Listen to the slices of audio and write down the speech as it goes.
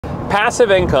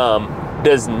Passive income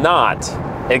does not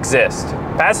exist.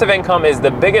 Passive income is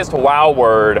the biggest wow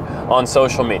word on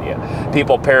social media.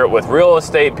 People pair it with real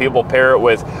estate, people pair it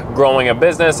with growing a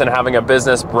business and having a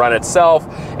business run itself,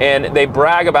 and they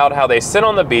brag about how they sit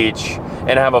on the beach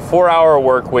and have a 4-hour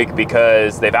work week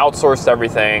because they've outsourced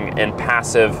everything and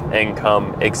passive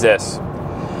income exists.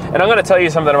 And I'm gonna tell you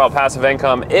something about passive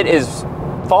income. It is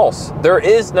false. There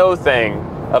is no thing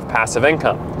of passive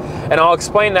income. And I'll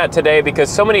explain that today because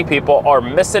so many people are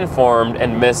misinformed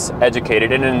and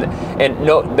miseducated. And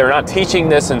no, they're not teaching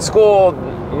this in school.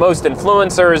 Most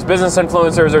influencers, business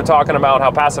influencers, are talking about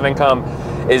how passive income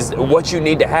is what you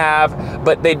need to have,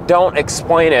 but they don't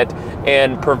explain it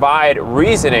and provide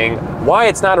reasoning why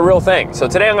it's not a real thing. So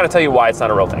today I'm going to tell you why it's not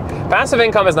a real thing. Passive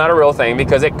income is not a real thing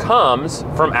because it comes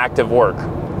from active work.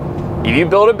 If you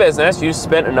build a business, you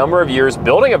spent a number of years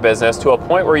building a business to a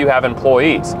point where you have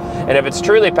employees. And if it's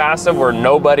truly passive, where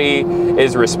nobody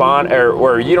is or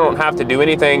where you don't have to do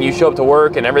anything, you show up to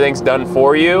work and everything's done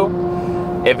for you,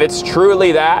 if it's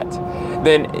truly that,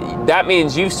 then that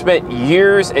means you've spent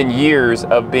years and years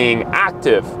of being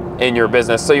active in your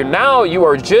business. So now you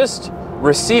are just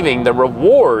receiving the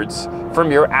rewards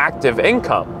from your active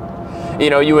income. You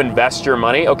know, you invest your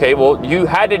money. Okay, well, you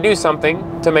had to do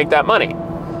something to make that money.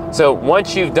 So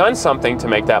once you've done something to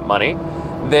make that money,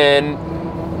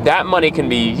 then that money can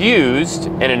be used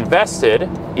and invested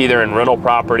either in rental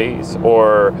properties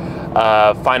or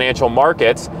financial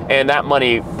markets, and that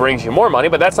money brings you more money,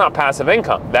 but that's not passive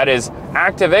income. That is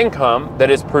active income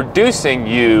that is producing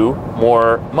you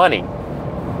more money.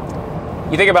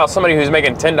 You think about somebody who's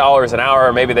making $10 an hour,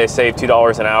 or maybe they save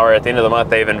 $2 an hour. At the end of the month,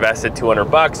 they've invested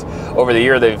 $200. Over the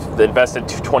year, they've invested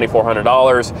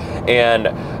 $2,400, and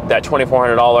that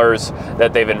 $2,400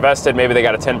 that they've invested, maybe they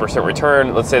got a 10%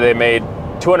 return. Let's say they made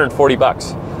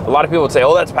 $240. A lot of people would say,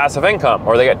 oh, that's passive income,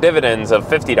 or they got dividends of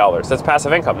 $50. That's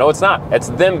passive income. No, it's not. It's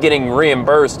them getting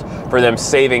reimbursed for them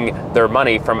saving their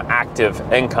money from active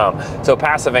income. So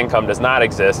passive income does not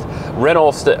exist.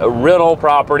 Rental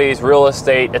properties, real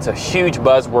estate, it's a huge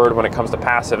buzzword when it comes to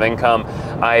passive income.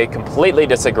 I completely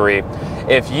disagree.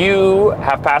 If you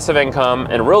have passive income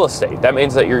in real estate, that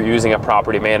means that you're using a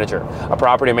property manager. A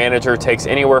property manager takes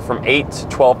anywhere from 8 to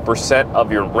 12%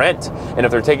 of your rent. And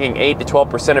if they're taking 8 to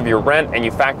 12% of your rent and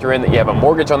you factor in that you have a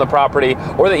mortgage on the property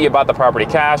or that you bought the property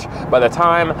cash, by the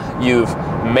time you've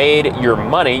made your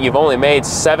money, you've only made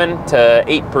 7 to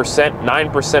 8%,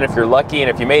 9% if you're lucky. And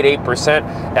if you made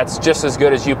 8%, that's just as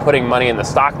good as you putting money in the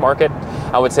stock market.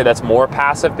 I would say that's more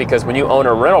passive because when you own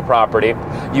a rental property,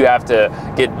 you have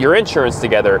to get your insurance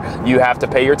together. You have to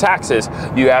pay your taxes.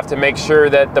 You have to make sure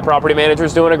that the property manager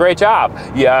is doing a great job.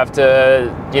 You have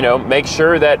to, make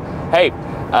sure that, hey,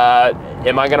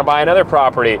 am I going to buy another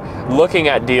property? Looking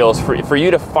at deals. For you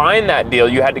to find that deal,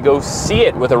 you had to go see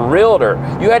it with a realtor.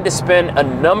 You had to spend a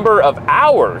number of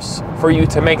hours for you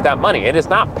to make that money. It is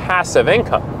not passive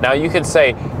income. Now you can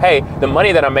say, hey, the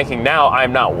money that I'm making now,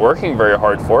 I'm not working very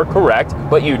hard for. Correct,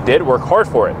 but you did work hard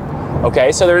for it.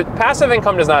 Okay, so passive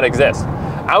income does not exist.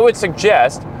 I would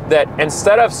suggest that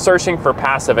instead of searching for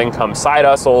passive income side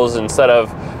hustles, instead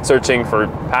of searching for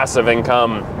passive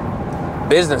income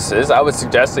businesses, I would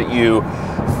suggest that you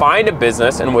find a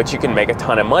business in which you can make a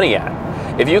ton of money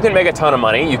at. If you can make a ton of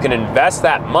money, you can invest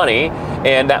that money,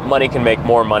 and that money can make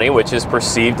more money, which is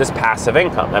perceived as passive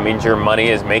income. That means your money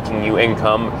is making you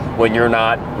income when you're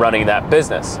not running that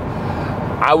business.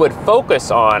 I would focus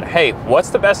on, hey,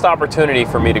 what's the best opportunity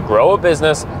for me to grow a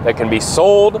business that can be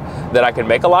sold, that I can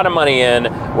make a lot of money in,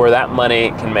 where that money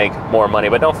can make more money.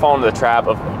 But don't fall into the trap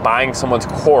of buying someone's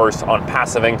course on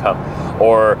passive income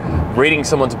or reading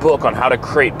someone's book on how to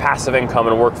create passive income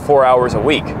and work 4 hours a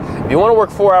week. If you want to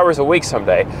work 4 hours a week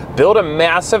someday, build a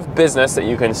massive business that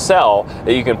you can sell,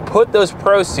 that you can put those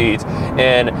proceeds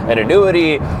in an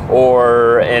annuity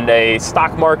or in a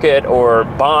stock market or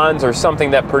bonds or something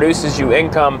that produces you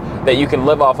income that you can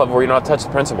live off of where you don't have to touch the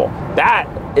principal. That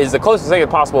is the closest thing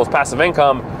possible is passive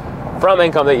income from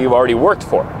income that you've already worked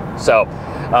for. So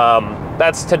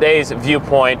that's today's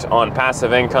viewpoint on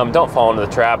passive income. Don't fall into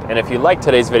the trap. And if you like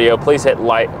today's video, please hit the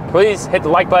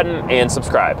like button and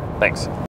subscribe. Thanks.